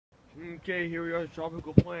Okay, here we are,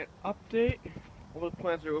 tropical plant update. All the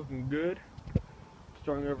plants are looking good.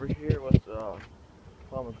 Starting over here with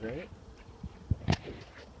pomegranate.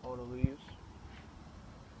 All the leaves.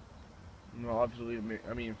 No, obviously,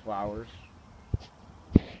 I mean flowers.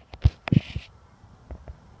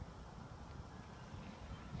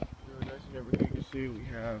 Really nice and everything. You can see we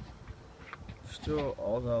have still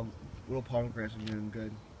all the little pomegranates are doing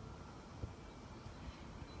good.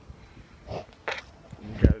 And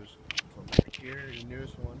you guys, from here, the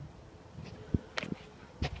newest one.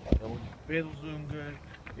 Basil's doing good.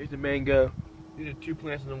 Here's the mango. These are two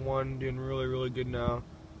plants in one, doing really good now.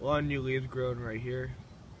 A lot of new leaves growing right here.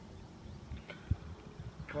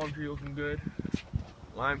 Palm tree looking good.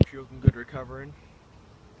 Lime tree looking good, recovering.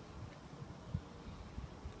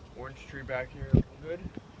 Orange tree back here looking good.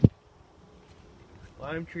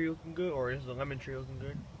 Lime tree looking good, or is the lemon tree looking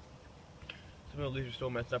good? Some of the leaves are still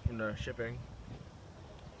messed up from the shipping.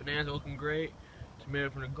 Bananas are looking great. Tomato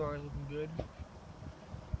from the garden looking good.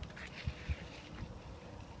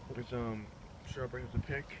 There's strawberries to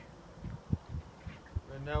pick.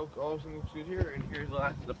 And now all of looks good here, and here's the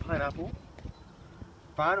last of the pineapple.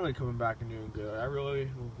 Finally coming back and doing good. I really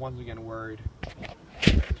was once again worried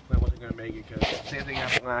this plant wasn't going to make it because the same thing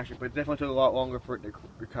happened last year, but it definitely took a lot longer for it to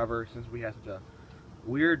recover since we had such a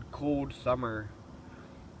weird cold summer.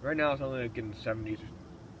 Right now it's only like in the 70s,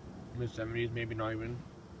 mid-70s, maybe not even.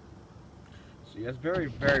 So yeah, it's very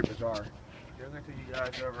bizarre. Okay, I'm going to take you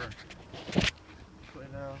guys over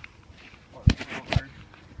right now.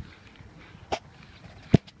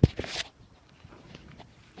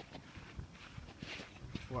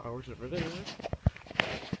 Flowers over there.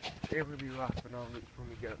 Able to be last but not least when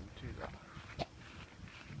we get into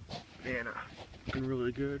the banana. Looking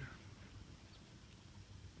really good.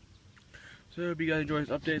 So hope you guys enjoyed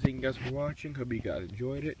this update. Thank you guys for watching. Hope you guys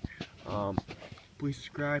enjoyed it. Please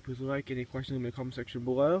subscribe, please like, any questions in the comment section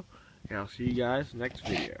below. And I'll see you guys next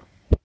video.